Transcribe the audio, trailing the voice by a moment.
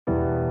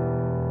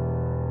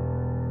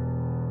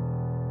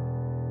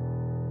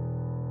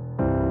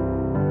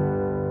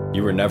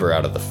You were never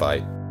out of the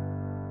fight.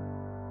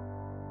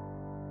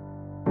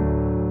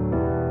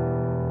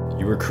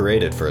 You were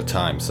created for a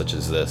time such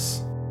as this.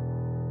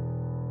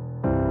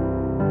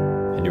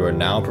 And you are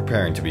now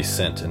preparing to be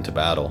sent into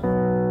battle.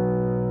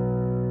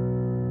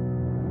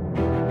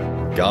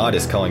 God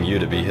is calling you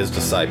to be His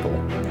disciple,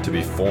 to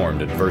be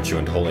formed in virtue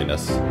and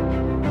holiness. He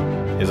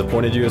has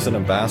appointed you as an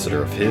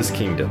ambassador of His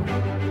kingdom,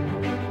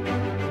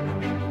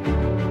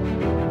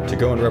 to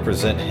go and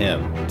represent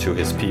Him to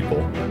His people.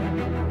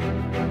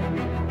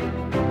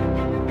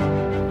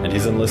 And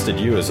He's enlisted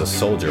you as a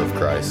soldier of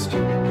Christ, to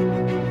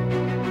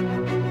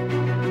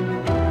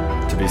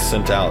be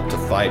sent out to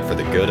fight for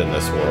the good in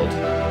this world.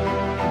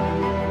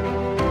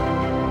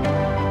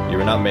 You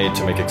were not made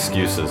to make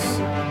excuses.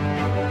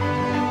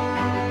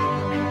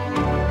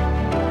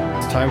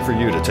 It's time for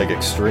you to take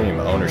extreme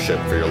ownership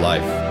for your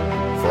life,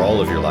 for all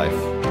of your life.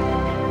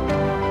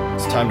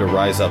 It's time to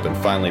rise up and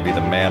finally be the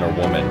man or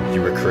woman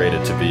you were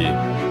created to be.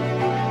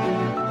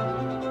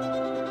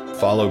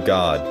 Follow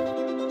God.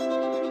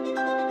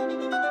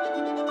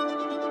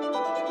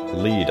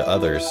 Lead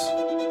others.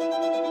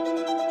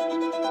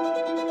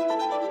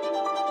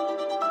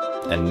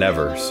 And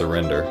never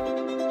surrender.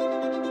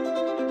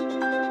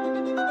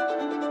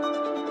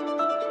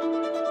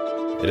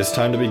 It is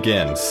time to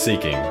begin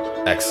seeking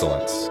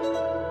excellence.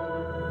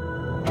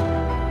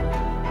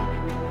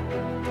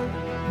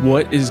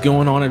 What is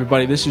going on,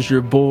 everybody? This is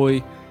your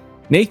boy,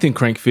 Nathan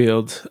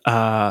Crankfield,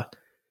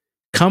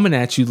 coming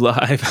at you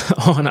live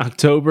on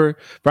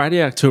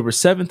Friday, October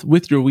 7th,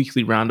 with your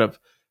weekly roundup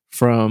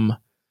from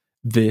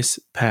this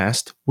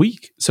past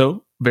week.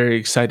 So very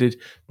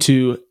excited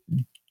to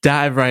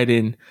dive right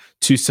in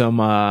to some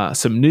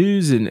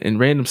news and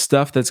random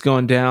stuff that's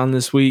going down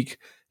this week.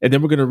 And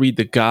then we're going to read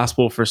the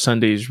gospel for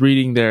Sunday's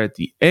reading there at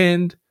the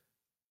end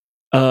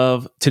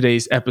of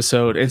today's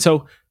episode. And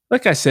so,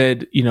 like I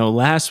said,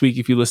 last week,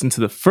 if you listened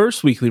to the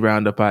first weekly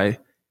roundup I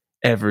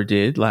ever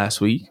did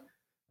last week,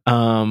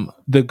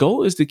 the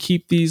goal is to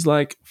keep these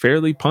like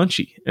fairly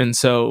punchy. And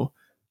so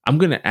I'm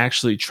going to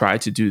actually try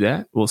to do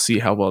that. We'll see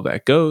how well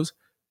that goes.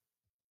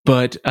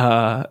 But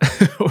we're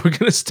going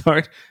to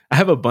start. I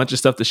have a bunch of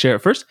stuff to share.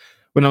 First,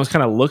 when I was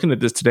kind of looking at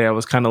this today, I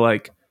was kind of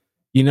like,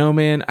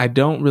 man, I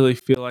don't really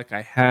feel like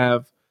I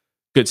have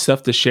good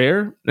stuff to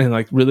share and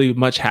like really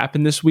much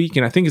happened this week.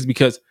 And I think it's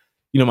because,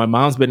 my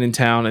mom's been in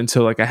town. And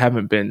so like I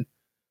haven't been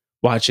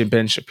watching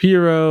Ben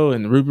Shapiro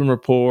and the Rubin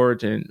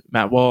Report and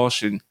Matt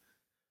Walsh and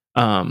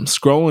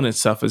scrolling and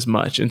stuff as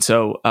much. And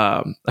so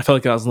I felt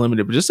like I was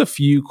limited, but just a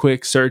few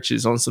quick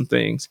searches on some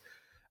things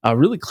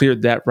really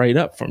cleared that right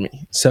up for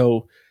me.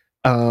 So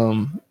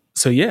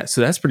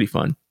that's pretty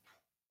fun.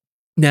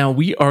 Now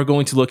we are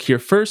going to look here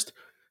first.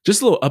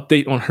 Just a little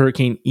update on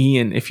Hurricane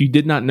Ian. If you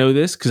did not know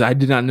this, because I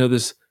did not know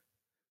this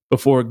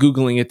before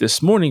Googling it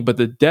this morning, but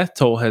the death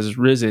toll has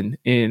risen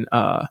in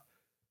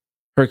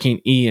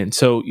Hurricane Ian.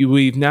 So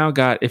we've now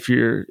got, if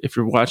you're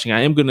watching,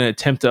 I am going to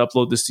attempt to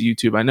upload this to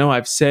YouTube. I know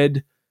I've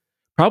said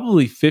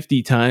probably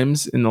 50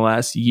 times in the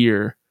last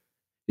year,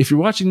 if you're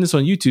watching this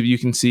on YouTube, you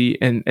can see,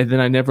 and then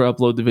I never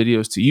upload the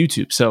videos to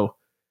YouTube. So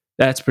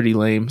that's pretty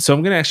lame. So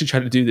I'm going to actually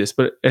try to do this,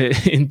 but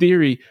in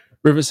theory,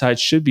 Riverside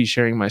should be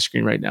sharing my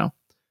screen right now.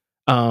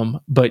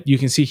 But you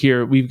can see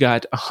here, we've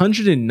got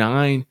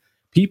 109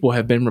 people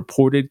have been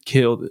reported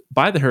killed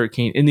by the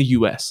hurricane in the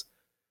U.S.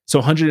 So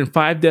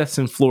 105 deaths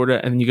in Florida,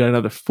 and then you got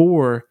another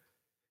 4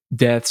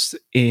 deaths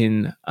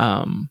in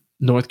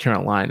North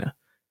Carolina.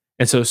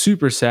 And so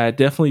super sad.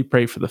 Definitely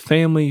pray for the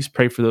families,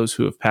 pray for those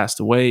who have passed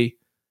away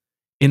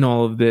in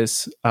all of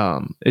this.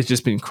 It's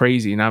just been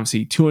crazy. And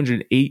obviously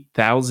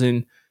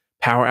 208,000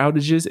 power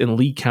outages in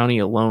Lee County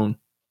alone.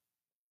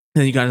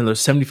 And then you got another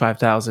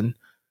 75,000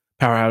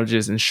 power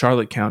outages in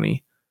Charlotte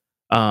County.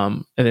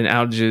 And then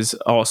outages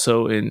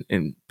also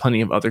in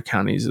plenty of other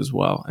counties as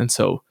well. And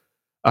so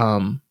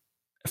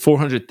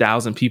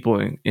 400,000 people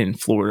in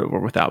Florida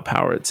were without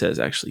power, it says,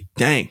 actually.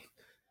 Dang.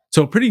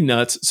 So pretty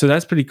nuts. So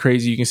that's pretty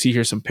crazy. You can see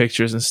here some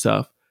pictures and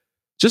stuff.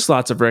 Just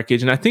lots of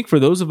wreckage. And I think for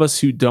those of us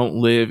who don't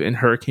live in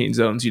hurricane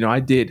zones,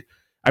 I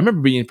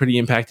remember being pretty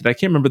impacted. I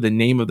can't remember the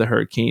name of the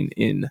hurricane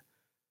it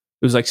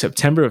was like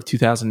September of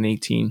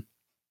 2018.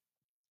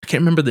 I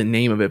can't remember the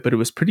name of it, but it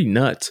was pretty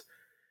nuts.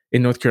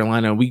 In North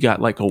Carolina, we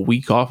got like a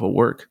week off of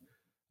work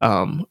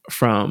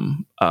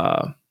from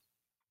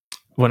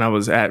when I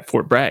was at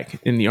Fort Bragg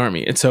in the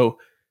Army. And so,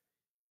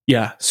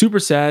 yeah, super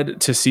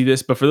sad to see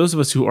this. But for those of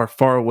us who are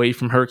far away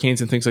from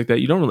hurricanes and things like that,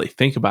 you don't really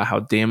think about how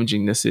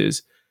damaging this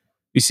is.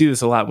 You see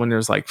this a lot when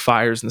there's like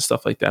fires and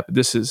stuff like that. But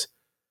this is,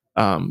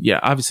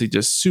 obviously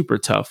just super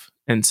tough.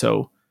 And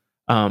so,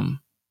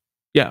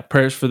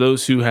 prayers for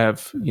those who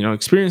have,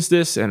 experienced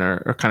this and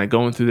are kind of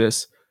going through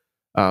this.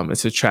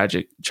 It's a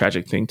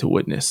tragic thing to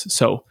witness.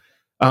 So,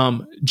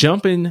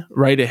 jumping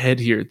right ahead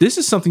here, this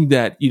is something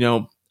that,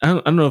 I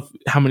don't know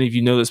how many of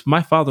you know this, but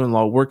my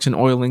father-in-law works in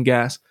oil and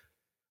gas.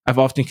 I've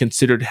often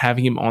considered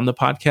having him on the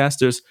podcast.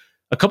 There's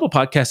a couple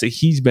podcasts that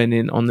he's been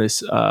in on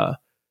this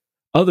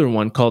other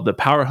one called the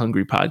Power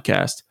Hungry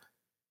podcast.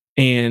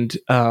 And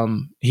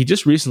he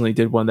just recently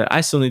did one that I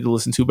still need to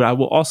listen to, but I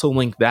will also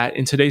link that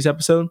in today's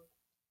episode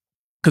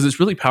because it's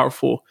really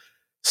powerful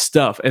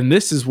stuff. And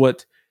this is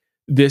what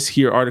this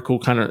here article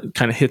kind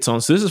of hits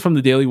on. So this is from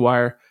the Daily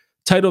Wire.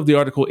 Title of the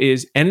article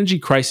is "Energy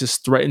Crisis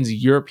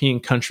Threatens European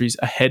Countries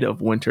Ahead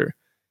of Winter."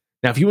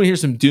 Now, if you want to hear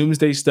some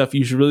doomsday stuff,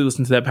 you should really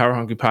listen to that Power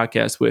Hungry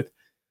podcast with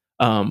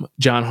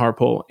John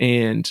Harpole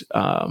and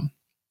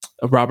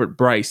Robert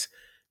Bryce.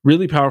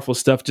 Really powerful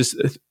stuff. Just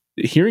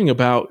hearing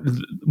about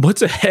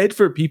what's ahead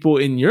for people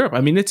in Europe.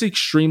 I mean, it's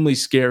extremely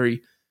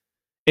scary.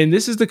 And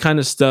this is the kind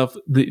of stuff,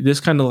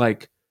 this kind of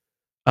like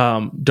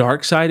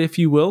dark side, if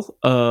you will,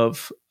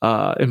 of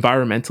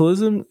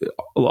environmentalism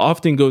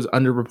often goes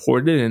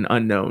underreported and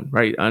unknown,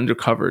 right?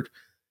 Undercovered.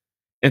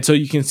 And so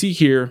you can see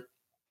here,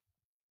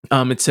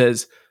 it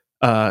says,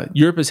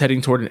 Europe is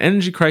heading toward an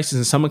energy crisis,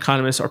 and some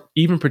economists are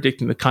even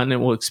predicting the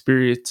continent will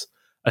experience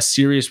a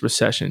serious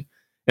recession.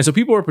 And so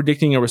people are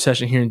predicting a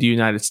recession here in the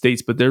United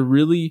States, but they're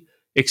really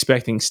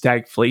expecting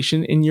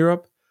stagflation in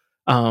Europe,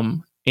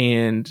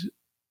 and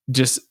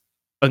just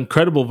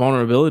incredible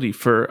vulnerability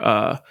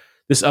for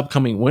this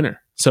upcoming winter.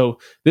 So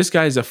this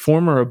guy is a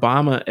former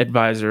Obama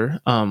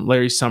advisor,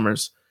 Larry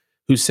Summers,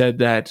 who said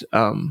that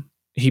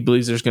he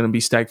believes there's going to be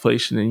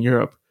stagflation in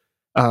Europe.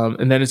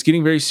 And then it's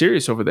getting very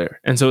serious over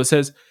there. And so it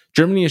says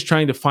Germany is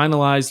trying to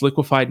finalize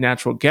liquefied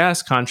natural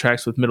gas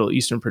contracts with Middle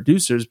Eastern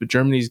producers, but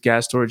Germany's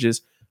gas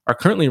storages are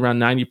currently around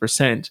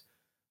 90%.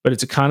 But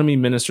its economy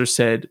minister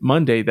said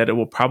Monday that it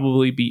will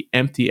probably be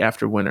empty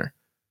after winter.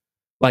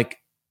 Like,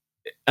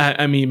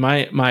 I mean,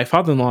 my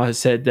father-in-law has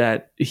said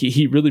that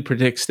he really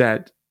predicts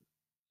that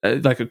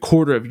like a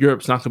quarter of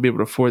Europe's not going to be able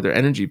to afford their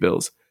energy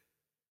bills,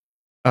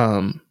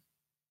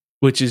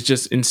 which is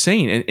just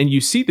insane. And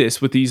you see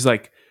this with these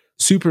like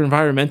super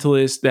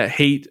environmentalists that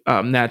hate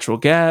natural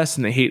gas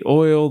and they hate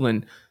oil.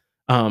 And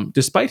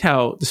despite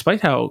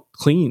how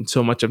clean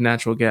so much of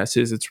natural gas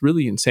is, it's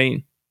really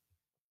insane.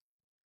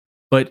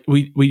 But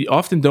we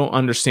often don't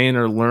understand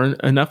or learn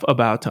enough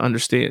about to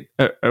understand,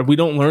 or we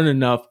don't learn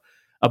enough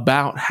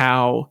about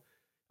how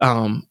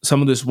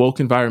some of this woke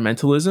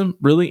environmentalism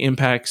really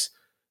impacts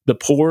the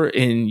poor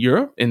in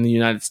Europe, in the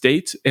United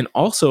States, and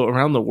also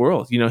around the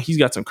world. You know, he's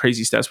got some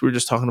crazy stats. We were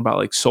just talking about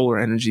like solar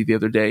energy the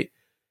other day,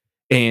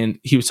 and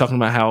he was talking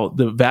about how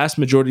the vast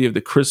majority of the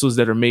crystals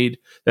that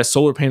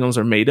solar panels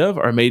are made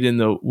in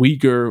the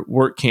Uyghur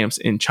work camps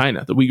in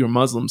China, the Uyghur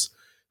Muslims,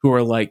 who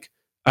are like,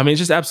 I mean, it's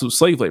just absolute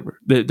slave labor.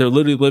 They're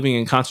literally living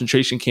in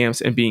concentration camps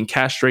and being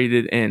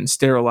castrated and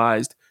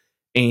sterilized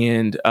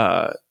and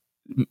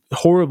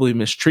horribly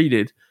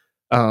mistreated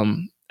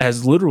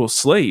as literal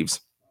slaves.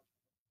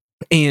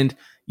 And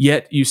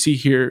yet you see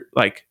here,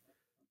 like,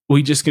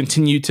 we just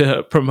continue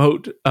to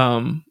promote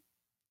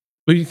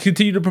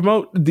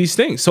these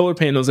things, solar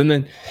panels. And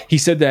then he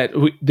said that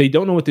they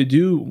don't know what to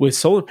do with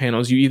solar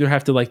panels. You either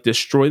have to like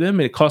destroy them,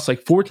 and it costs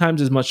like 4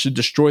 times as much to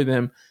destroy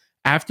them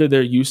after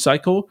their use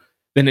cycle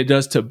than it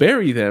does to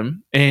bury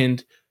them.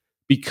 And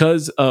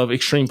because of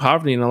extreme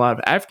poverty in a lot of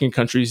African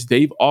countries,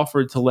 they've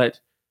offered to let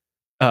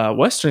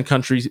Western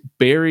countries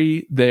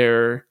bury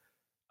their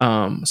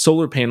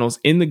solar panels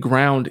in the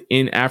ground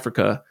in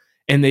Africa,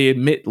 and they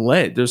emit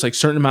lead. There's like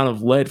certain amount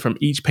of lead from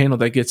each panel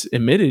that gets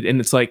emitted, and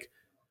it's like,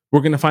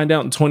 we're going to find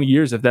out in 20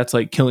 years if that's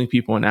like killing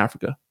people in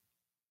Africa.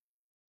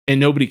 And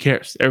nobody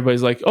cares.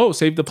 Everybody's like, oh,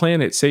 save the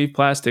planet, save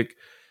plastic,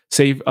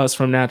 save us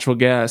from natural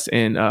gas,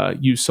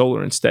 and use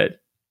solar instead.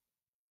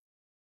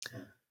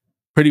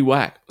 Pretty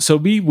whack. So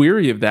be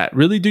wary of that.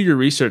 Really do your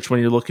research when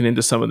you're looking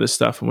into some of this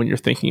stuff and when you're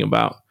thinking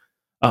about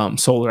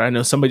solar. I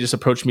know somebody just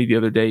approached me the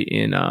other day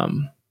in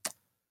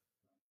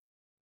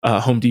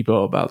Home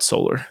Depot about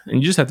solar,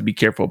 and you just have to be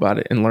careful about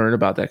it and learn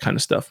about that kind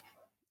of stuff.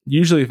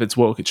 Usually if it's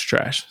woke, it's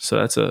trash. So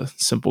that's a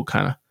simple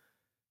kind of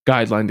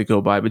guideline to go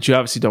by, but you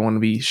obviously don't want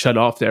to be shut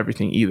off to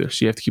everything either.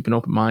 So you have to keep an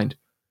open mind.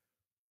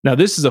 Now,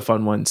 this is a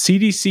fun one.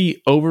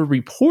 CDC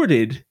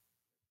overreported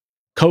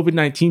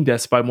COVID-19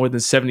 deaths by more than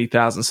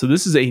 70,000. So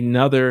this is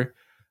another,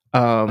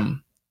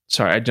 sorry,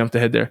 I jumped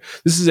ahead there.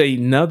 This is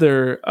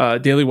another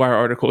Daily Wire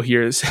article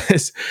here. It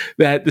says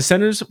that the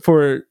Centers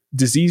for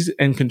Disease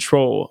and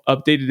Control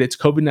updated its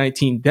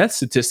COVID-19 death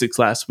statistics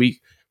last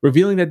week,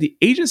 revealing that the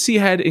agency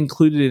had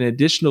included an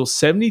additional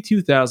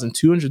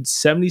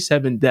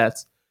 72,277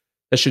 deaths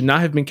that should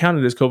not have been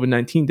counted as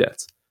COVID-19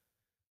 deaths.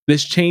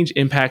 This change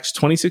impacts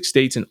 26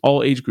 states and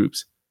all age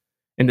groups,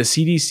 and the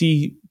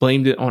CDC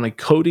blamed it on a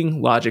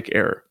coding logic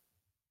error.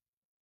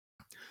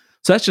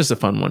 So that's just a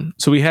fun one.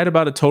 So we had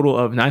about a total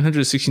of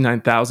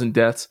 969,000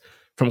 deaths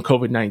from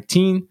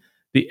COVID-19.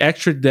 The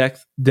extra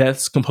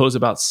deaths compose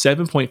about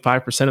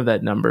 7.5% of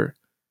that number.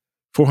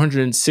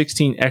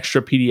 416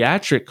 extra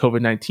pediatric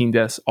COVID-19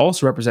 deaths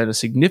also represent a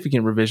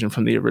significant revision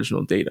from the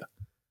original data.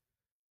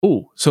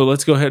 Ooh, so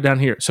let's go ahead down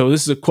here. So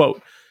this is a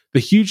quote. The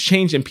huge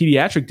change in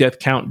pediatric death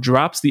count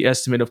drops the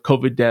estimate of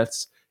COVID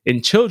deaths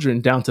in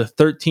children down to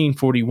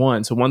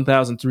 1,341, so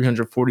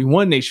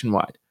 1,341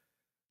 nationwide.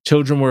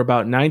 Children were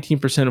about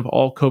 19% of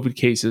all COVID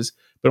cases,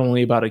 but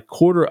only about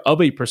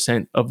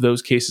 0.25% of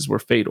those cases were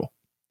fatal.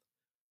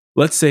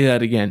 Let's say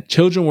that again.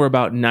 Children were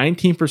about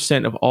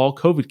 19% of all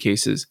COVID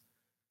cases,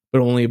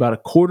 but only about a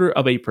quarter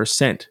of a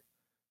percent.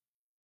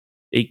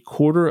 A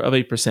quarter of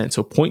a percent.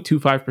 So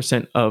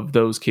 0.25% of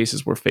those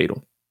cases were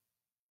fatal.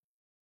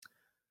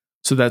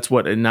 So that's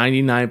what, a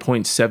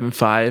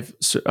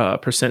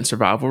 99.75%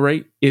 survival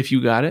rate if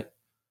you got it.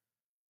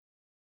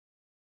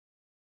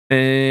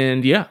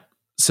 And yeah,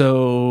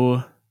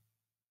 so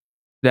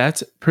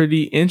that's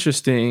pretty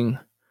interesting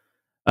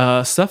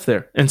stuff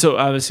there. And so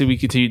obviously we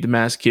continued to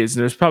mask kids.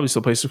 And there's probably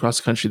still places across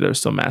the country that are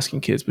still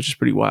masking kids, which is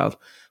pretty wild.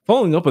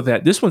 Following up with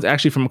that, this one's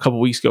actually from a couple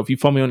weeks ago. If you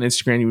follow me on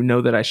Instagram, you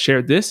know that I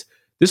shared this.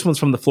 This one's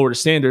from the Florida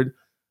Standard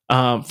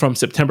from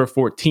September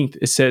 14th.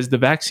 It says the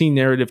vaccine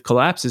narrative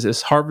collapses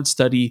as Harvard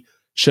study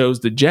shows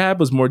the jab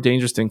was more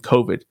dangerous than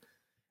COVID.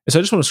 And so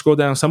I just want to scroll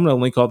down. So I'm going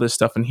to link all this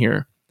stuff in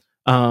here.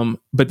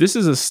 But this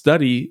is a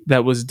study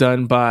that was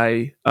done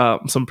by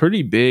some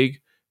pretty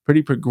big,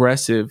 pretty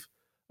progressive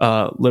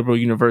liberal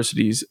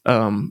universities,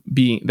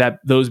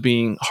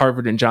 being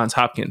Harvard and Johns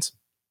Hopkins.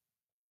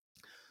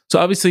 So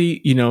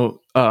obviously,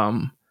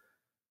 Lord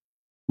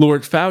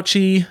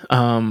Fauci,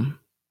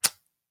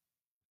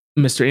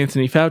 Mr.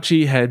 Anthony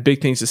Fauci had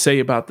big things to say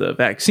about the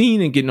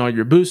vaccine and getting all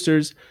your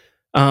boosters.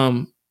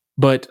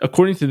 But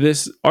according to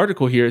this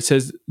article here, it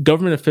says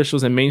government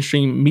officials and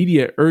mainstream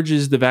media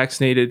urges the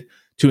vaccinated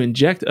to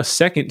inject a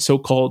second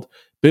so-called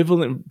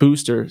bivalent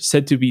booster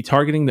said to be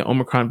targeting the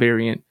Omicron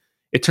variant.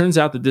 It turns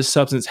out that this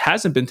substance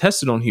hasn't been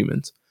tested on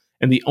humans,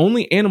 and the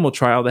only animal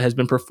trial that has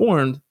been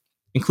performed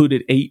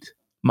included 8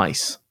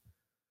 mice.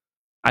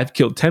 I've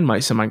killed 10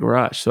 mice in my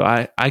garage, so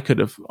I could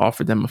have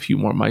offered them a few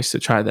more mice to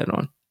try that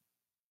on.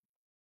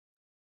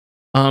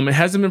 It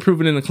hasn't been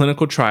proven in a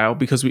clinical trial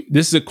because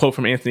this is a quote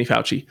from Anthony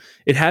Fauci.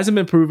 It hasn't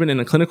been proven in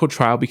a clinical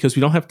trial because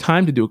we don't have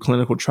time to do a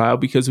clinical trial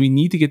because we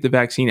need to get the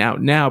vaccine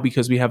out now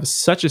because we have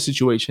such a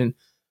situation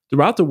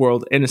throughout the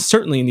world and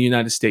certainly in the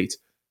United States.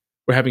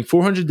 We're having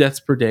 400 deaths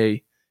per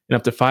day and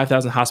up to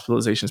 5,000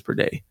 hospitalizations per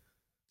day,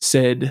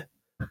 said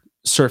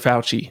Sir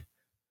Fauci.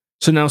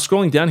 So now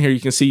scrolling down here,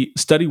 you can see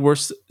study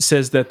worse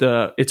says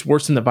that it's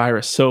worse than the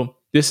virus. So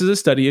this is a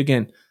study,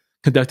 again,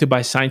 conducted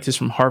by scientists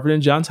from Harvard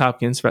and Johns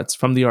Hopkins. That's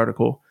from the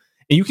article.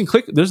 And you can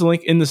click, there's a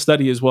link in the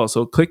study as well.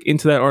 So click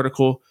into that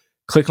article,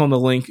 click on the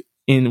link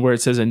in where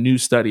it says a new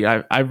study.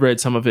 I've read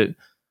some of it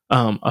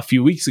a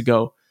few weeks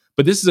ago,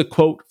 but this is a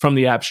quote from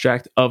the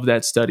abstract of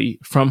that study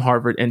from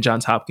Harvard and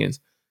Johns Hopkins.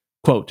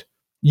 Quote,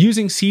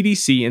 using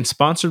CDC and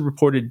sponsored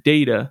reported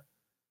data,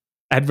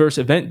 adverse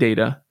event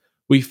data,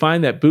 we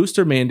find that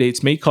booster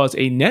mandates may cause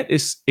a net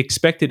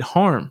expected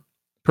harm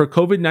per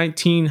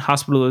COVID-19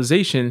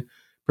 hospitalization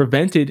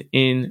prevented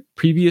in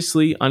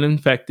previously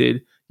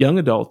uninfected young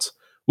adults.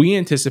 We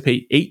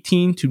anticipate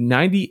 18 to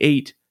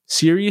 98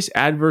 serious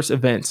adverse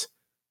events,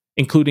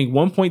 including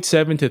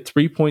 1.7 to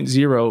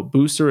 3.0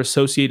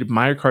 booster-associated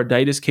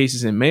myocarditis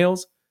cases in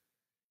males,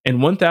 and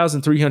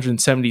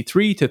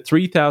 1,373 to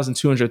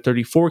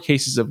 3,234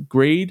 cases of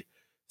grade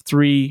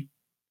 3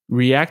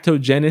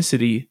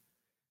 reactogenicity,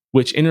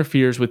 which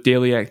interferes with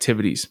daily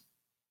activities.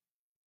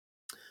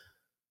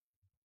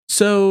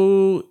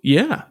 So,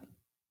 yeah.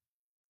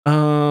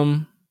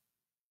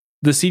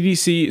 The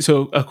CDC,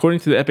 so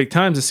according to the Epoch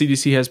Times, the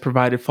CDC has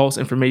provided false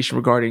information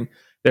regarding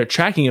their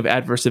tracking of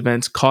adverse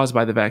events caused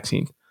by the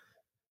vaccine.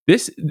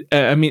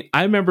 I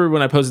remember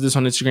when I posted this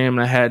on Instagram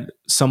and I had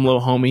some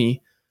little homie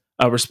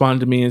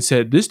respond to me and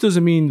said, this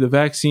doesn't mean the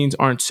vaccines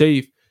aren't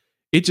safe.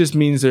 It just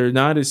means they're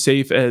not as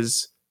safe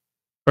as,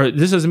 or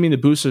this doesn't mean the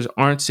boosters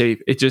aren't safe.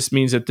 It just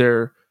means that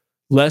they're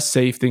less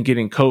safe than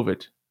getting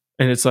COVID.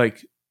 And it's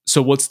like,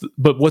 so what's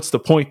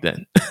the point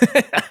then?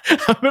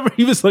 I remember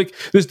he was like,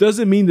 this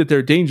doesn't mean that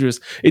they're dangerous.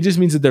 It just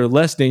means that they're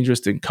less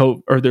dangerous than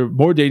COVID, or they're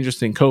more dangerous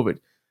than COVID.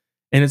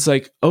 And it's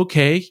like,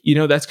 okay,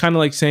 that's kind of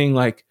like saying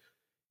like,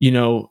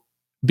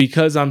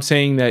 because I'm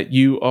saying that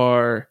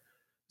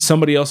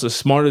somebody else is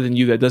smarter than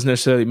you, that doesn't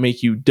necessarily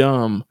make you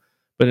dumb.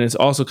 But it's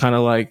also kind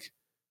of like,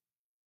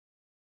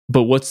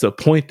 but what's the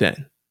point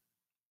then?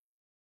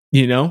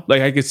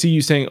 Like I could see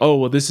you saying, oh,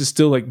 well, this is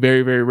still like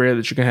very, very rare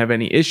that you're going to have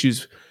any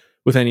issues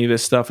with any of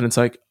this stuff. And it's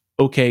like,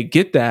 okay,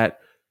 get that.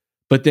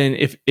 But then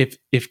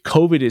if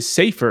COVID is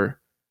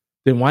safer,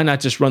 then why not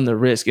just run the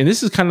risk? And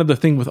this is kind of the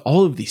thing with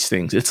all of these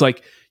things. It's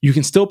like you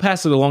can still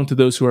pass it along to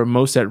those who are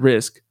most at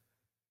risk.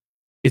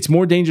 It's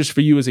more dangerous for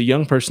you as a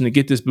young person to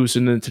get this booster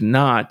than to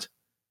not.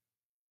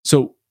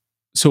 So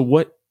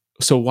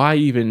why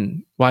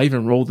even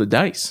roll the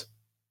dice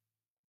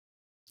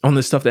on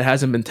this stuff that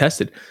hasn't been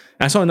tested?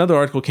 And I saw another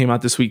article came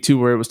out this week too,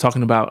 where it was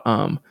talking about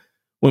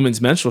women's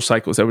menstrual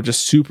cycles that were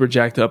just super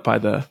jacked up by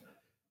the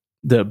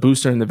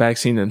booster and the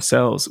vaccine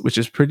themselves, which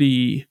is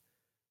pretty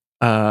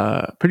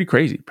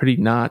crazy, pretty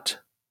not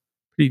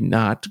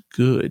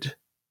good.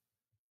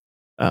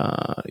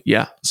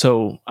 Yeah.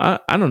 So I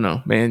don't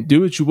know, man,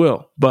 do what you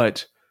will,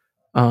 but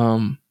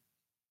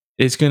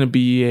it's going to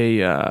be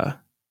a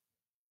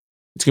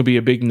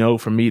big no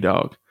from me,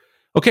 dog.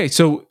 Okay.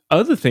 So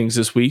other things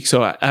this week.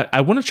 So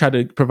I want to try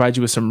to provide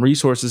you with some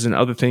resources and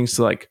other things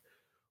to like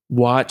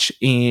watch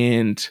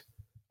and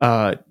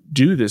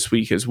do this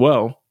week as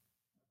well.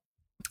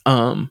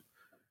 Um,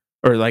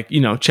 or like,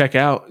 check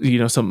out,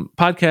 some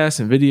podcasts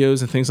and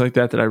videos and things like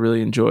that I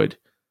really enjoyed.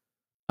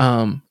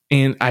 And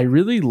I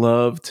really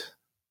loved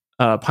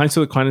Pints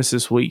of the Aquinas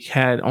this week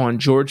had on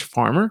George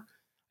Farmer.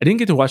 I didn't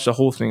get to watch the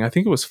whole thing. I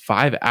think it was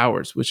 5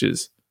 hours, which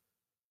is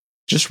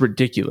just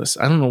ridiculous.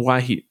 I don't know why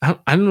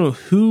I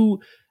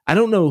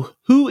don't know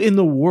who in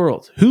the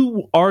world,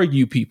 who are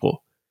you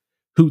people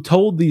who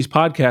told these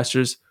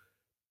podcasters,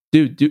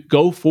 dude,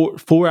 go for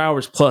 4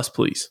 hours plus,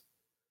 please.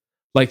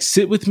 Like,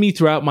 sit with me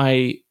throughout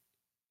my,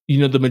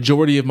 the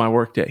majority of my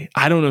workday.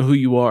 I don't know who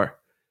you are,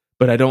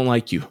 but I don't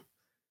like you.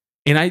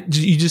 And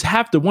you just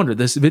have to wonder,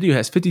 this video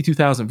has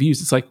 52,000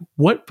 views. It's like,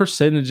 what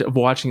percentage of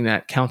watching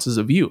that counts as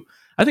a view?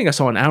 I think I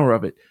saw an hour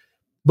of it.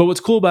 But what's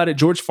cool about it,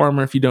 George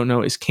Farmer, if you don't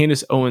know, is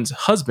Candace Owens'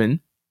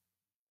 husband,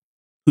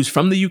 who's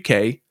from the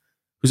UK,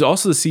 who's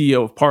also the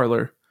CEO of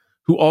Parler,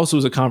 who also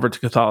is a convert to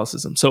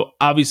Catholicism. So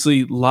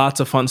obviously lots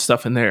of fun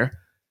stuff in there.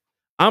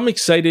 I'm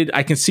excited.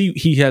 I can see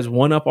he has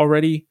one up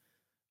already.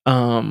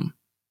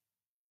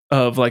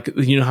 Of like,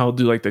 how he'll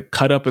do like the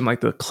cut up and like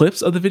the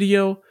clips of the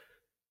video.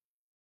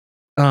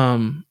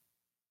 I'm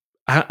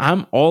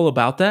all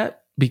about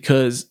that,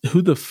 because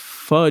who the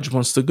fudge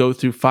wants to go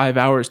through 5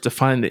 hours to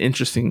find the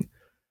interesting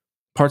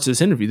parts of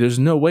this interview? There's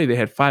no way they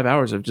had 5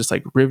 hours of just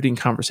like riveting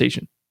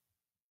conversation.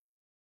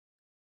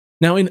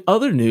 Now, in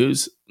other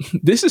news,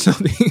 this is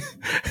something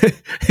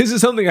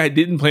I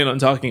didn't plan on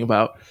talking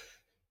about,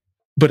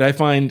 but I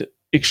find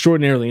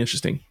extraordinarily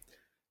interesting.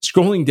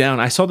 Scrolling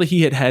down, I saw that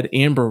he had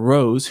Amber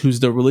Rose,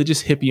 who's the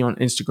religious hippie on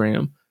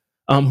Instagram,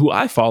 who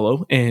I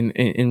follow and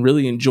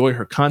really enjoy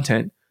her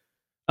content.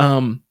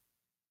 One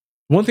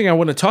thing I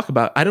want to talk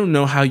about, I don't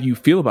know how you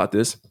feel about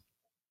this.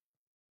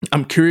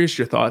 I'm curious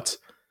your thoughts.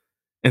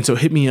 And so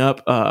hit me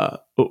up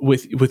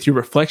with your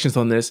reflections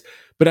on this.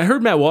 But I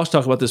heard Matt Walsh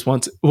talk about this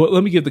once. Well,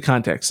 let me give the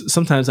context.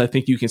 Sometimes I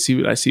think you can see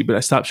what I see, but I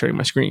stopped sharing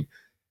my screen.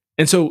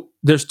 And so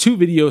there's 2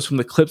 videos from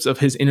the clips of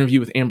his interview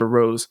with Amber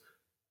Rose,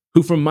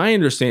 who, from my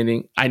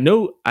understanding, I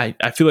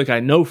feel like I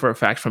know for a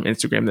fact from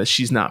Instagram that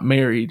she's not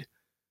married.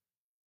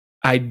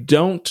 I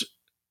don't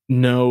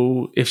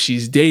know if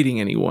she's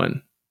dating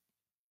anyone.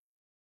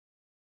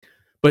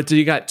 But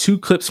you got 2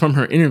 clips from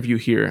her interview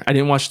here. I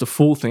didn't watch the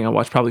full thing. I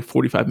watched probably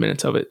 45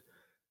 minutes of it.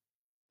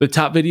 The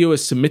top video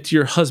is Submit to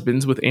Your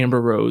Husbands with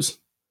Amber Rose.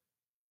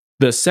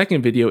 The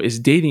second video is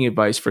Dating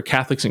Advice for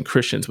Catholics and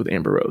Christians with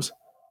Amber Rose.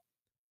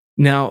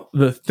 Now,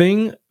 the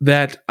thing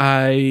that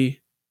I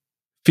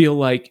feel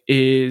like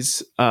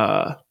is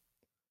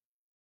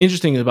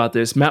interesting about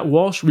this, Matt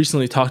Walsh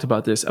recently talked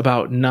about this,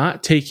 about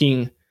not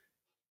taking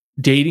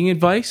dating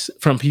advice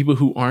from people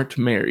who aren't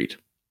married.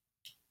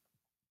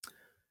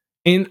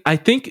 And I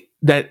think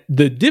that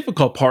the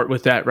difficult part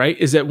with that, right,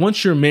 is that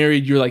once you're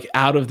married, you're like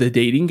out of the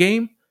dating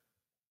game.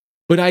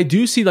 But I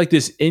do see like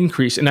this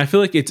increase, and I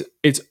feel like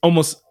it's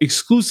almost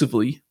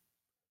exclusively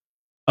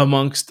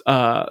amongst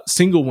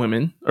single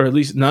women, or at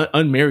least not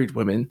unmarried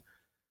women.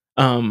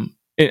 I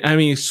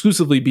mean,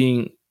 exclusively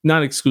being,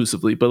 not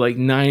exclusively, but like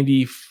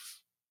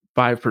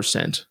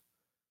 95%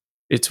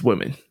 it's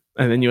women.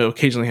 And then you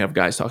occasionally have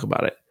guys talk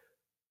about it.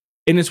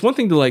 And it's one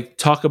thing to like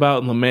talk about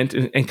and lament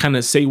and kind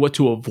of say what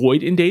to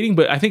avoid in dating.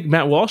 But I think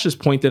Matt Walsh's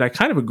point that I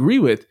kind of agree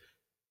with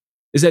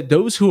is that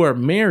those who are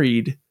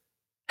married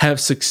have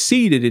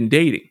succeeded in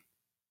dating.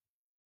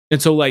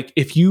 And so like,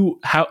 if you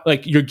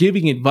you're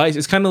giving advice,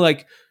 it's kind of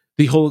like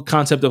the whole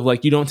concept of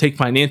like, you don't take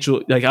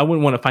financial, like I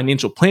wouldn't want a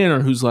financial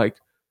planner who's like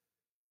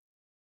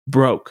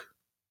broke,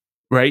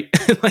 right?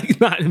 Like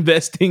not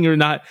investing or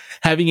not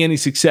having any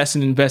success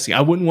in investing.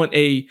 I wouldn't want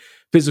a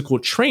physical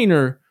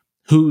trainer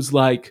who's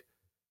like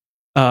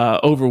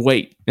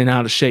overweight and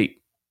out of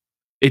shape.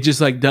 It just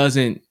like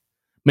doesn't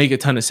make a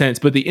ton of sense.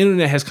 But the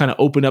internet has kind of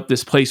opened up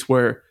this place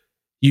where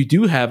you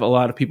do have a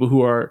lot of people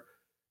who are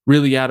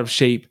really out of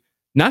shape,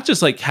 not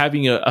just like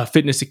having a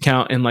fitness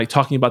account and like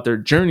talking about their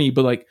journey,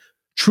 but like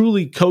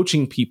truly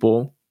coaching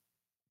people.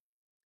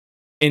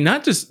 And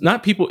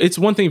not people. It's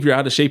one thing if you're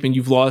out of shape and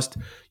you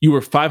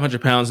were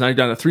 500 pounds, now you're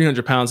down to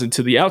 300 pounds.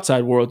 Into the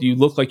outside world, you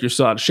look like you're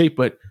still out of shape,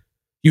 but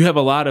you have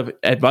a lot of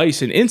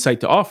advice and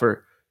insight to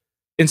offer.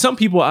 And some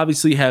people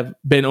obviously have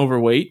been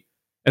overweight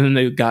and then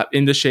they got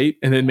into shape,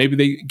 and then maybe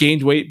they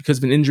gained weight because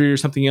of an injury or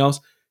something else.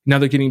 Now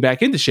they're getting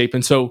back into shape.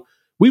 And so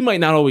we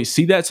might not always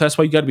see that. So that's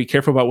why you got to be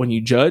careful about when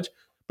you judge.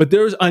 But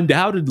there's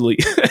undoubtedly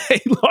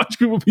a large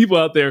group of people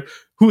out there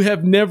who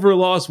have never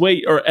lost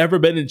weight or ever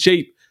been in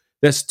shape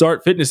that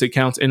start fitness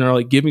accounts and are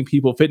like giving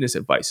people fitness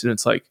advice. And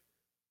it's like,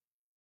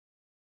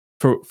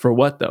 for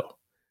what though?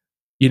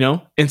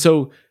 And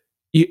so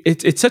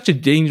it's such a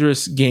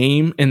dangerous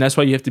game. And that's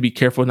why you have to be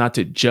careful not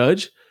to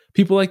judge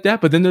people like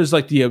that. But then there's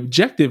like the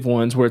objective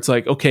ones where it's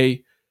like,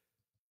 okay,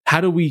 how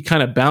do we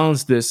kind of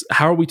balance this?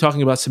 How are we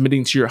talking about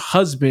submitting to your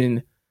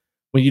husband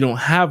when you don't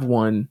have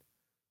one?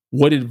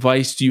 What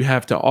advice do you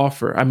have to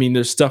offer? I mean,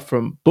 there's stuff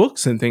from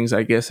books and things,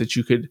 I guess, that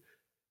you could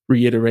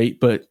reiterate,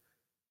 but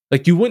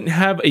like you wouldn't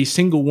have a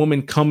single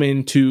woman come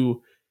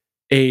into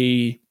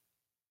a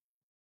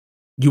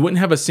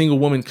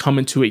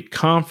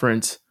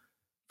conference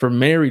for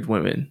married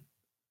women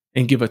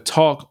and give a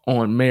talk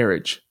on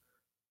marriage.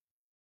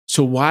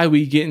 So why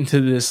we get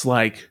into this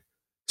like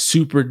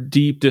super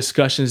deep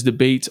discussions,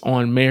 debates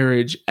on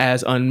marriage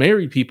as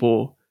unmarried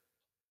people,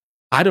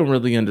 I don't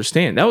really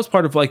understand. That was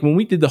part of like when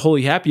we did the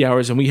Holy Happy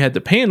Hours and we had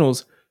the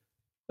panels,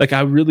 like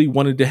I really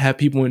wanted to have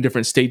people in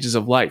different stages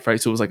of life,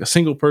 right? So it was like a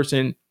single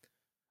person,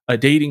 a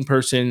dating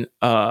person,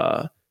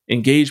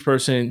 engaged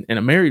person, and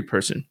a married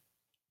person.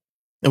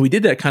 And we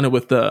did that kind of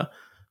with the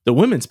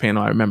women's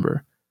panel, I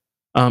remember,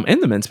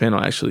 and the men's panel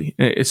actually,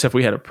 except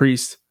we had a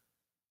priest,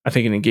 I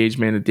think an engaged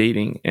man, a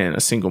dating, and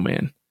a single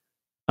man.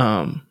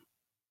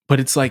 But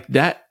it's like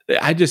that.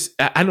 I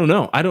don't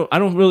know. I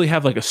don't really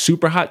have like a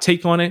super hot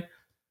take on it.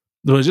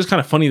 It was just kind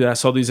of funny that I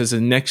saw these as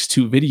the next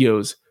two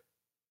videos,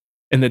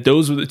 and that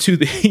those were the two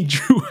that he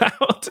drew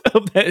out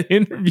of that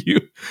interview: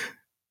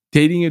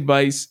 dating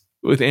advice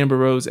with Amber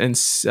Rose and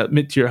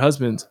submit to your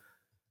husband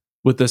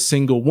with a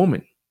single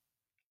woman.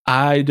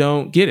 I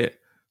don't get it.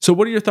 So,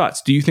 what are your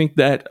thoughts? Do you think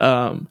that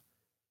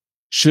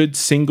should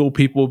single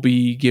people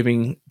be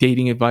giving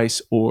dating advice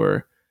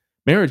or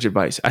marriage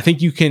advice? I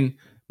think you can.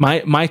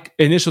 My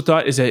initial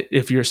thought is that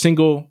if you're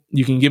single,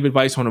 you can give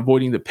advice on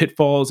avoiding the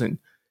pitfalls and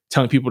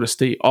telling people to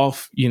stay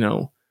off,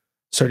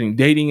 certain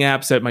dating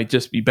apps that might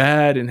just be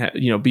bad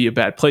and be a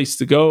bad place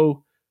to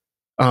go.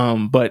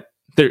 But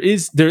there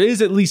is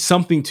at least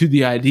something to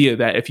the idea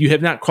that if you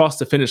have not crossed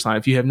the finish line,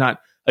 if you have not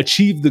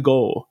achieved the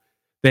goal,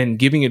 then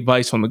giving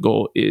advice on the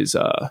goal is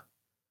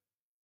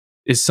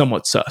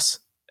somewhat sus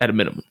at a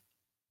minimum.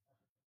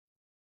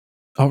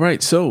 All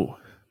right, so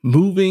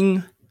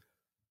moving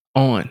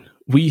on,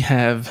 we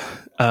have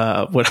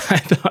what I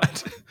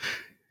thought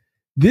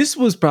this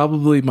was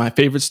probably my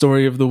favorite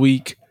story of the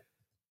week,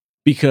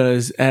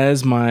 because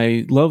as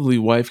my lovely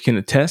wife can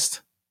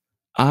attest,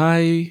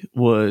 I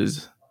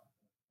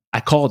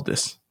called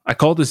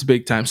this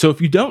big time. So if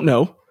you don't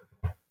know,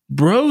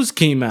 Bros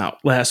came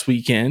out last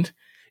weekend.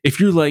 If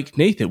you're like,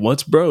 Nathan,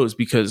 what's Bros?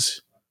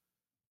 Because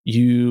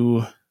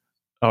you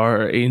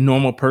are a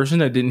normal person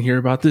that didn't hear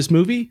about this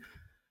movie,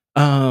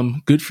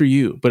 good for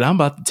you. But I'm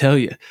about to tell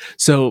you.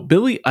 So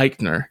Billy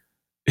Eichner,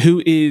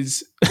 who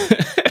is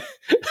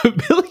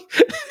Billy,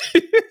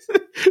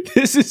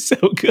 this is so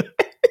good.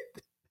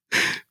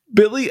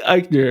 Billy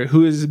Eichner,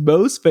 who is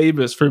most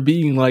famous for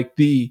being like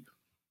the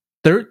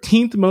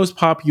 13th most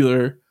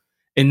popular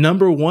and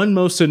number 1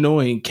 most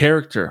annoying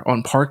character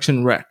on Parks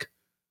and Rec.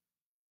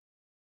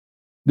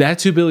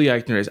 That's who Billy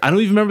Eichner is. I don't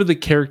even remember the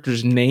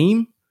character's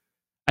name.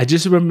 I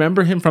just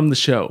remember him from the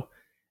show.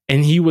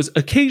 And he was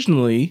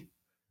occasionally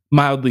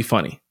mildly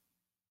funny.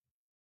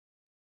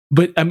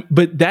 But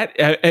that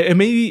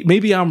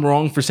maybe I'm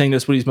wrong for saying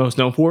that's what he's most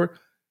known for.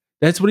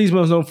 That's what he's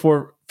most known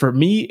for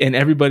me and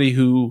everybody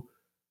who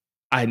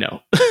I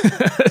know.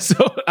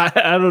 So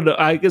I don't know.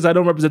 I guess I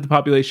don't represent the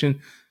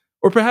population.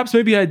 Or perhaps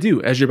maybe I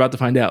do, as you're about to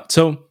find out.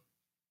 So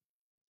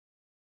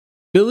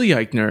Billy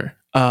Eichner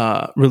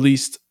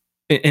released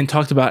and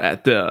talked about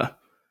at the,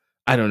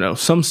 I don't know,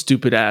 some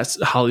stupid ass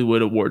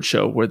Hollywood award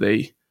show where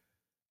they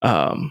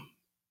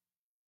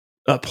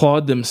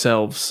applaud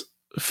themselves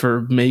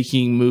for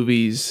making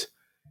movies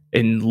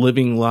and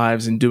living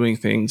lives and doing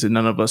things that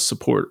none of us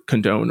support,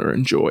 condone, or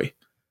enjoy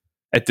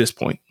at this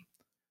point.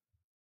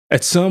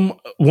 At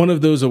one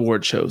of those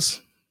award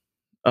shows,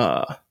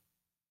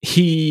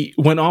 he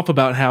went off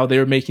about how they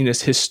were making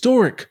this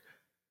historic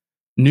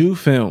new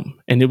film,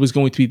 and it was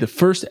going to be the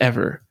first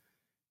ever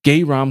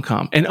gay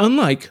rom-com. And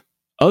unlike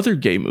other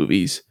gay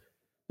movies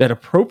that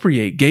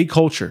appropriate gay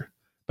culture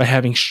by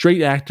having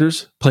straight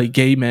actors play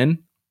gay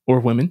men or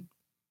women,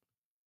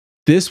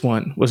 this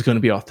one was going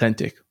to be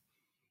authentic.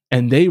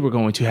 And they were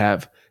going to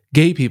have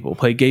gay people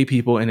play gay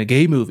people in a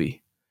gay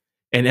movie.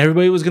 And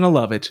everybody was going to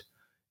love it.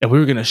 And we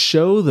were going to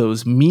show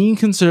those mean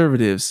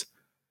conservatives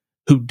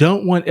who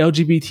don't want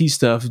LGBT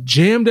stuff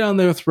jammed down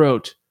their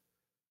throat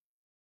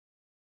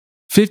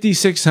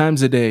 56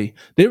 times a day.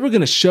 They were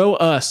going to show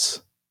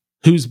us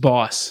who's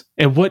boss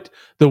and what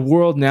the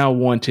world now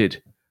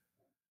wanted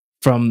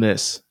from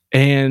this.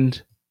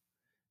 And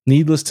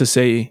needless to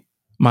say,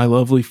 my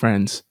lovely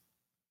friends,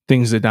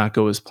 things did not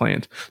go as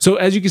planned. So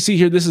as you can see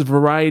here, this is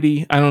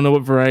Variety. I don't know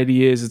what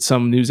Variety is. It's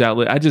some news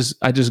outlet. I just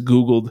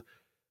Googled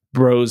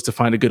Bros to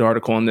find a good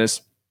article on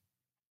this.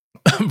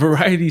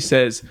 Variety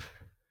says,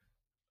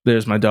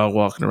 there's my dog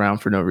walking around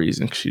for no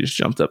reason. She just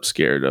jumped up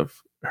scared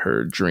of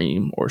her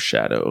dream or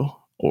shadow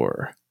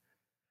or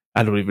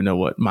I don't even know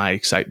what, my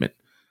excitement.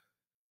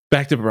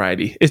 Back to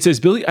Variety. It says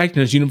Billy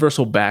Eichner's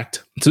Universal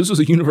backed. So this was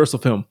a Universal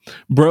film.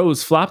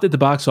 Bros flopped at the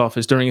box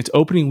office during its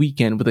opening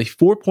weekend with a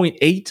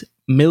 $4.8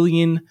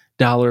 million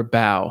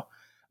bow,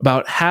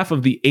 about half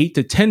of the $8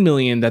 to $10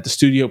 million that the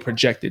studio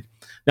projected.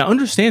 Now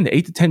understand that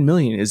 $8 to $10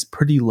 million is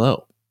pretty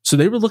low. So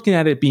they were looking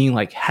at it being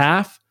like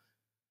half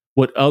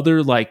what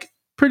other like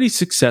pretty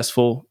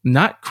successful,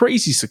 not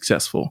crazy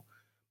successful,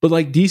 but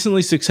like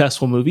decently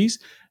successful movies.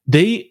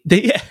 They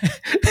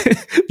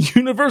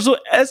Universal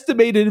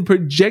estimated and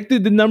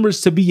projected the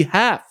numbers to be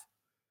half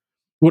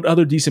what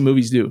other decent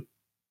movies do.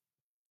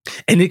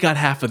 And it got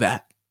half of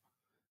that,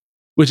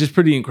 which is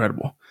pretty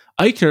incredible.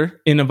 Eichner,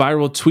 in a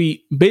viral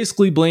tweet,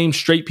 basically blamed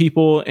straight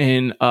people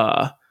and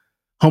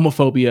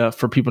homophobia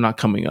for people not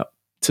coming up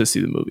to see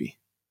the movie.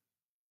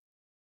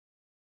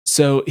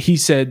 So he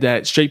said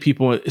that straight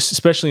people,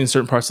 especially in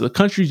certain parts of the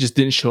country, just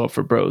didn't show up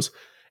for Bros,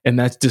 and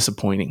that's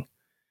disappointing.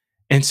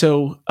 And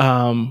so,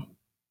 so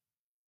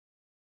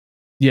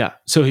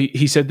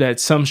he said that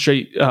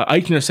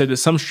Eichner said that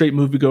some straight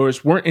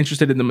moviegoers weren't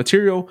interested in the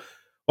material,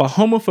 while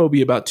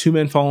homophobia about two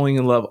men falling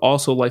in love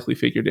also likely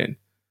figured in.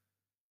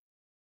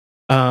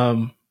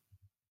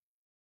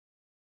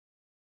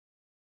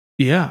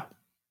 Yeah,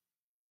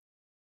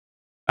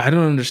 I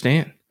don't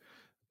understand.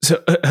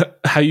 So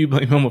how you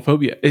blame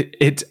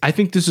homophobia? I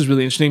think this is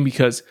really interesting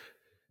because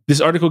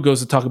this article goes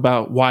to talk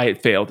about why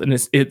it failed, and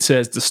it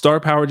says the star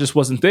power just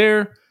wasn't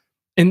there,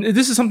 and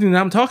this is something that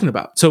I'm talking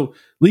about. So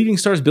leading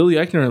stars Billy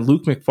Eichner and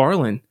Luke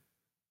McFarlane,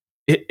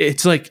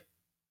 it's like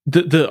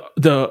the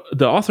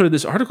author of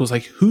this article is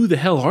like, who the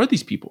hell are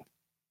these people?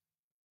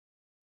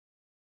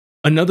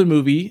 Another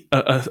movie,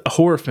 a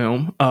horror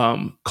film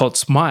called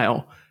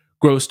Smile,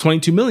 grossed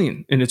 $22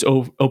 million in its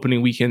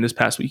opening weekend this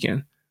past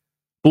weekend.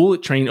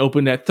 Bullet Train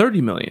opened at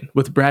 $30 million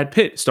with Brad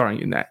Pitt starring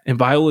in that, and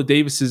Viola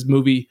Davis's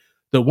movie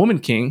The Woman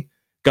King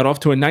got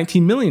off to a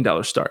 $19 million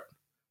start,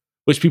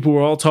 which people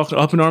were all talking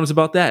up in arms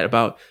about that.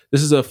 About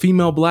this is a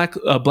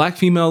black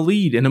female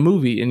lead in a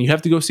movie, and you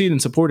have to go see it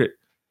and support it.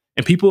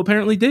 And people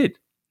apparently did.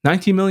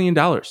 $19 million.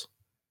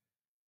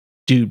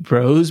 Dude,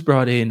 Bros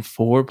brought in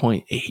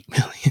 $4.8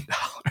 million.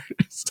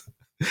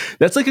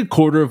 That's like a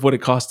quarter of what it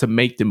cost to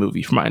make the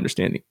movie, from my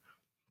understanding.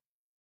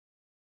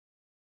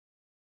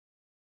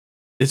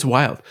 It's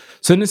wild.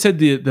 So then it said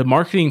the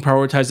marketing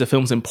prioritized the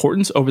film's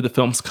importance over the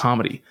film's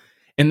comedy.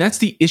 And that's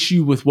the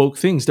issue with woke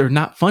things. They're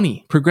not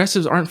funny.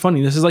 Progressives aren't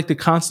funny. This is like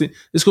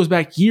this goes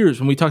back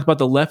years when we talked about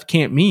the left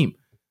can't meme.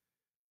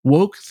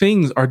 Woke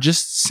things are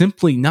just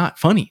simply not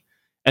funny.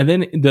 And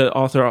then the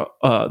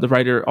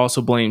writer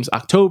also blames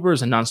October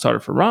as a non-starter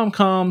for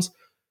rom-coms,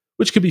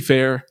 which could be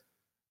fair.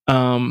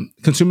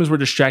 Consumers were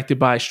distracted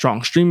by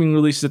strong streaming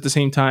releases at the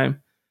same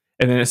time.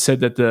 And then it said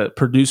that the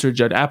producer,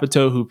 Judd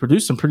Apatow, who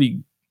produced some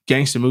pretty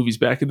gangster movies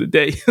back in the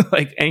day,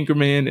 like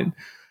Anchorman and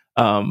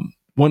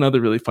one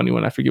other really funny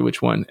one, I forget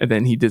which one. And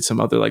then he did some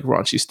other like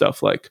raunchy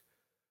stuff like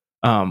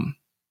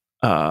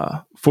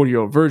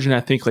 40-Year-Old Virgin,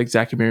 I think, like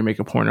Zack and Mary Make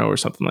a Porno or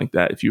something like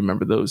that, if you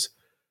remember those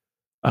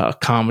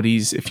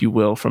comedies, if you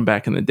will, from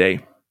back in the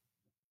day.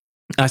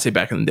 I say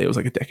back in the day, it was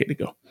like a decade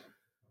ago.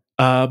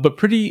 But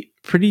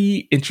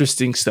pretty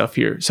interesting stuff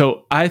here.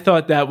 So I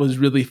thought that was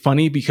really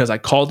funny because I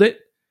called it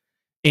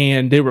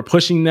and they were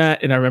pushing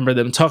that, and I remember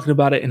them talking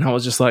about it, and I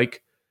was just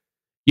like,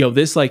 yo,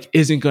 this like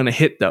isn't gonna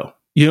hit though.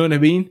 You know what I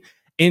mean?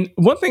 And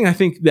one thing I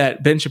think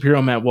that Ben Shapiro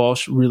and Matt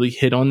Walsh really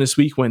hit on this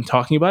week when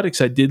talking about it,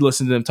 because I did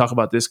listen to them talk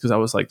about this because I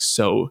was like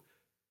so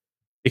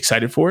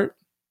excited for it,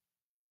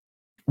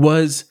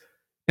 was,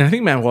 and I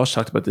think Matt Walsh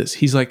talked about this,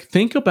 he's like,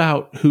 think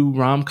about who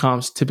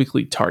rom-coms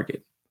typically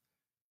target.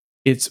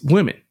 It's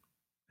women,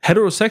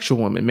 heterosexual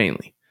women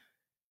mainly.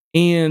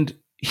 And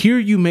here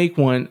you make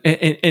one,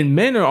 and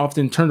men are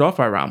often turned off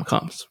by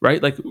rom-coms,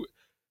 right? Like,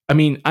 I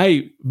mean,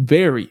 I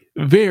very,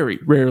 very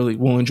rarely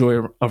will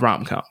enjoy a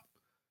rom-com,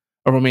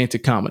 a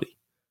romantic comedy.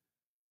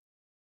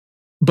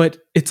 But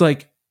it's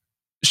like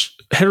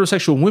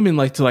heterosexual women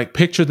like to like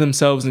picture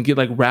themselves and get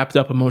like wrapped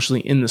up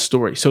emotionally in the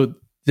story. So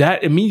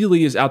that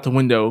immediately is out the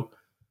window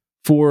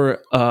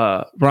for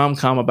a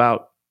rom-com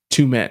about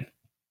two men.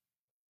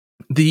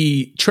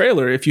 The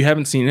trailer, if you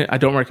haven't seen it, I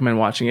don't recommend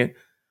watching it,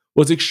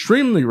 was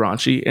extremely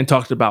raunchy and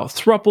talked about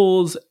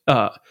thruples,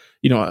 a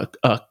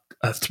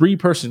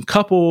 3-person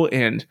couple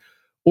and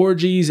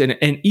orgies.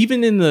 And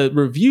even in the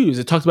reviews,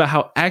 it talked about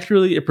how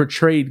accurately it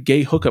portrayed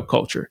gay hookup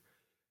culture.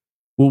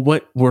 Well,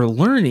 what we're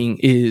learning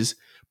is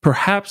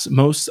perhaps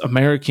most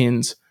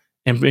Americans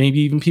and maybe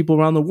even people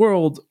around the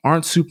world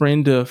aren't super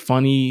into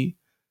funny,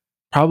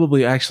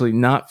 probably actually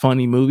not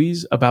funny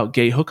movies about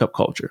gay hookup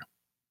culture.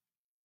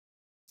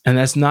 And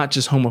that's not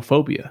just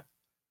homophobia.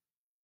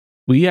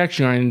 We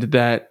actually are into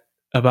that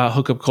about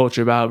hookup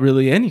culture, about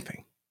really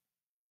anything.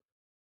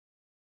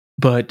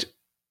 But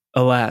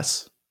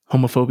alas,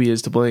 homophobia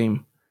is to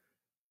blame.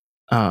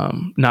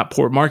 Not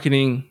poor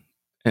marketing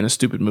and a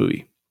stupid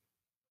movie.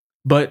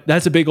 But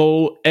that's a big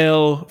old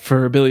L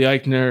for Billy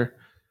Eichner.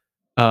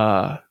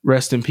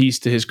 Rest in peace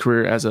to his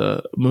career as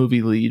a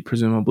movie lead,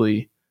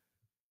 presumably.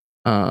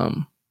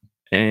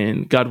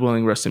 And God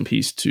willing, rest in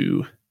peace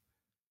to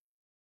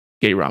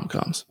gay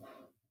rom-coms.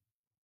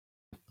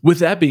 With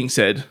that being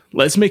said,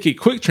 let's make a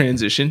quick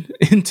transition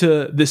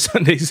into this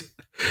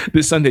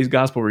Sunday's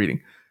gospel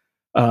reading.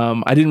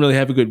 I didn't really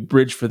have a good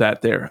bridge for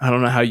that there. I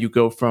don't know how you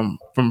go from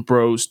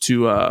Bros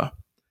to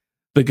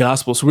the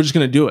gospel, so we're just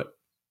gonna do it.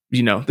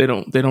 You know, they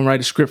don't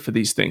write a script for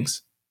these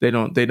things. They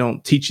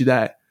don't teach you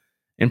that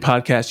in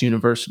podcast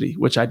university,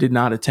 which I did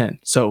not attend.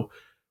 So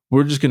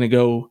we're just gonna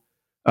go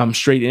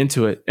straight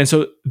into it. And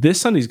so this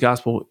Sunday's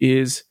gospel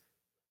is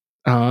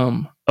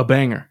a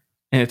banger.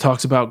 And it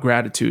talks about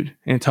gratitude,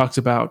 and it talks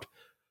about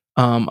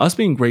us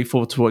being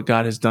grateful to what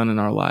God has done in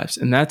our lives.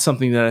 And that's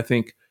something that I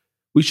think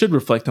we should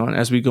reflect on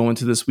as we go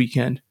into this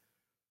weekend.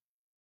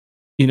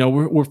 You know,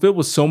 we're filled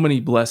with so many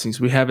blessings.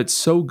 We have it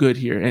so good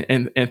here.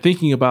 And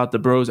thinking about the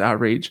bros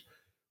outrage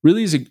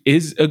really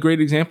is a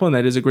great example. And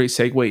that is a great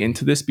segue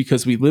into this,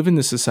 because we live in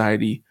this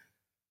society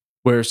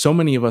where so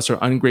many of us are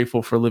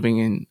ungrateful for living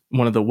in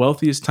one of the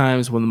wealthiest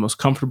times, one of the most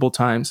comfortable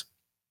times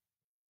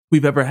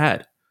we've ever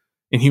had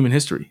in human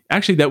history.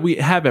 Actually, that we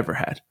have ever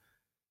had.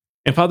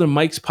 And Father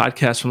Mike's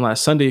podcast from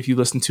last Sunday, if you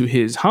listen to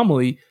his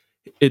homily,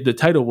 the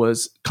title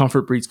was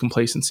Comfort Breeds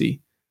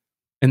Complacency.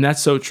 And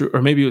that's so true.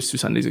 Or maybe it was 2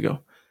 Sundays ago.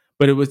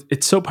 But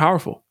it's so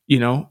powerful. You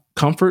know,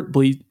 comfort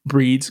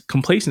breeds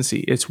complacency.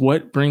 It's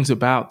what brings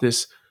about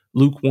this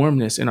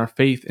lukewarmness in our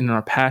faith, in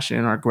our passion,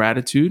 in our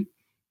gratitude,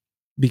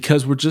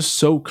 because we're just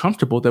so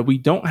comfortable that we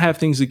don't have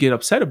things to get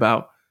upset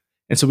about.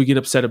 And so we get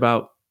upset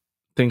about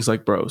things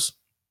like bros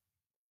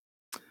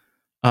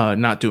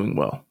not doing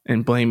well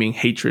and blaming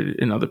hatred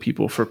in other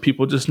people for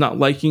people just not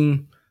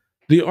liking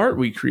the art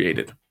we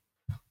created.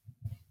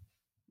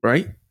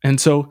 Right?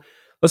 And so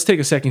let's take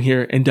a second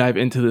here and dive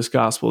into this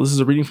gospel. This is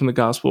a reading from the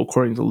gospel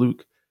according to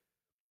Luke.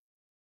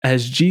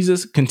 As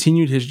Jesus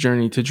continued his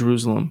journey to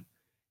Jerusalem,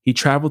 he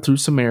traveled through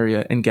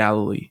Samaria and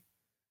Galilee.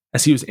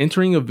 As he was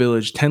entering a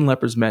village, 10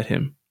 lepers met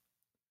him.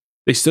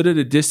 They stood at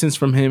a distance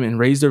from him and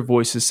raised their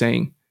voices,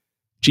 saying,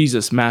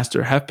 "Jesus,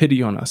 Master, have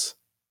pity on us."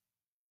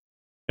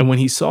 And when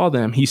he saw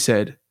them, he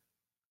said,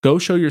 "Go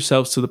show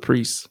yourselves to the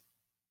priests."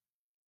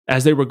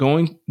 As they were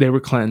going, they were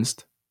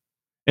cleansed.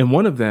 And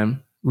one of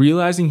them,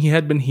 realizing he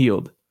had been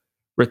healed,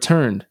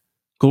 returned,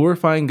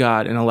 glorifying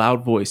God in a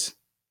loud voice.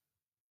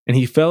 And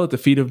he fell at the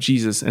feet of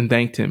Jesus and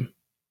thanked him.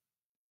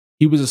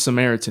 He was a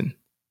Samaritan.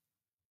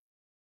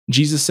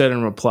 Jesus said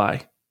in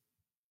reply,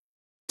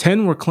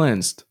 10 were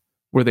cleansed,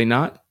 were they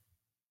not?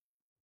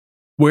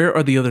 Where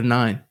are the other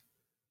 9?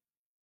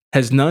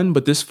 Has none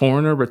but this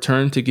foreigner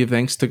returned to give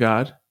thanks to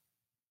God?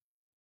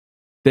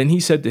 Then he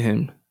said to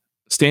him,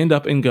 "Stand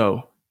up and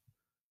go.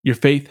 Your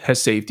faith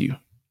has saved you."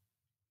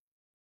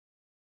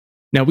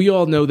 Now, we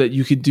all know that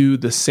you could do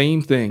the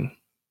same thing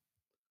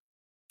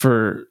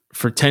for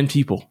 10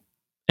 people,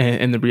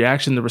 and the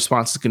reaction, the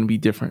response is going to be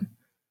different.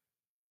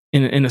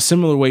 In a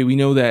similar way, we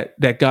know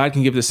that God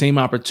can give the same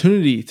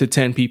opportunity to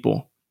 10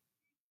 people,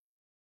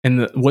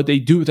 and what they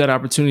do with that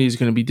opportunity is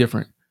going to be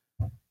different.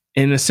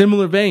 In a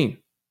similar vein,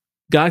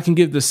 God can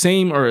give the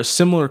same or a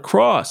similar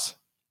cross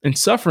and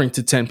suffering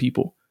to 10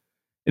 people,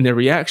 and their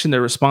reaction,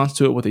 their response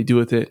to it, what they do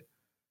with it,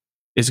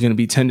 is going to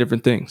be 10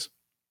 different things.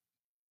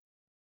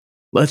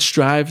 Let's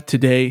strive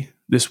today,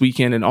 this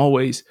weekend, and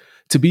always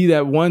to be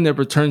that one that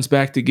returns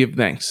back to give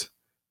thanks,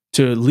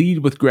 to lead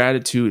with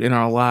gratitude in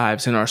our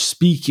lives and our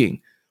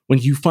speaking. When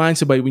you find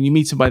somebody, when you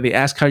meet somebody, they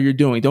ask how you're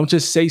doing. Don't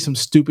just say some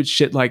stupid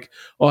shit like,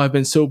 "Oh, I've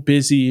been so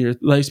busy," or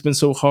 "Life's been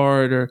so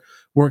hard," or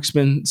 "Work's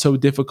been so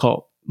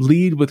difficult."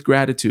 Lead with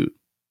gratitude.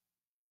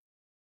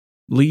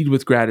 Lead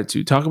with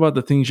gratitude. Talk about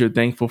the things you're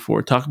thankful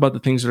for. Talk about the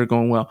things that are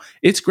going well.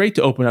 It's great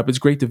to open up. It's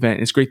great to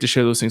vent. It's great to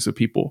share those things with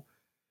people.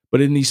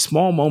 But in these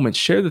small moments,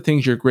 share the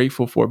things you're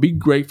grateful for. Be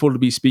grateful to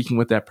be speaking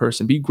with that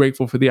person. Be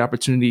grateful for the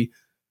opportunity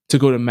to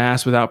go to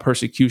mass without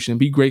persecution.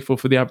 Be grateful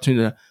for the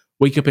opportunity to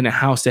wake up in a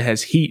house that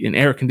has heat and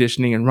air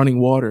conditioning and running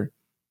water.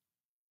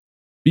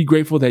 Be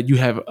grateful that you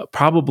have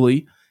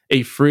probably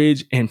a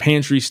fridge and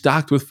pantry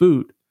stocked with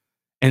food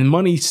and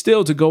money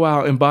still to go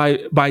out and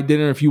buy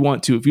dinner if you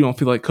want to, if you don't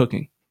feel like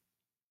cooking.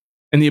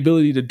 And the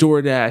ability to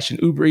DoorDash and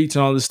Uber Eats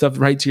and all this stuff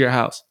right to your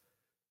house.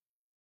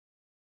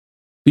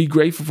 Be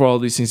grateful for all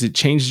these things. It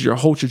changes your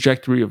whole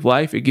trajectory of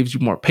life. It gives you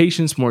more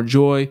patience, more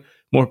joy,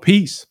 more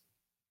peace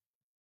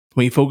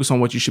when you focus on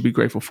what you should be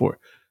grateful for.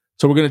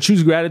 So we're going to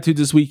choose gratitude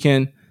this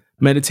weekend.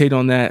 Meditate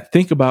on that.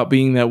 Think about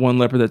being that one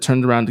leper that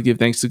turned around to give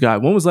thanks to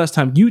God. When was the last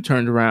time you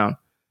turned around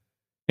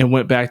and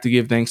went back to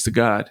give thanks to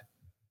God?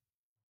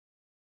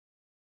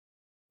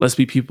 Let's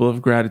be people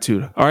of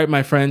gratitude. All right,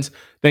 my friends.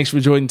 Thanks for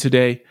joining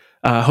today.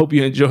 Hope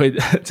you enjoyed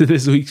to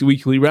this week's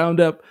weekly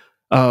roundup.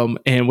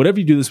 And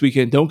whatever you do this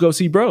weekend, don't go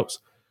see bros.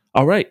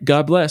 All right.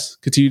 God bless.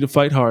 Continue to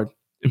fight hard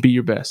and be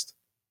your best.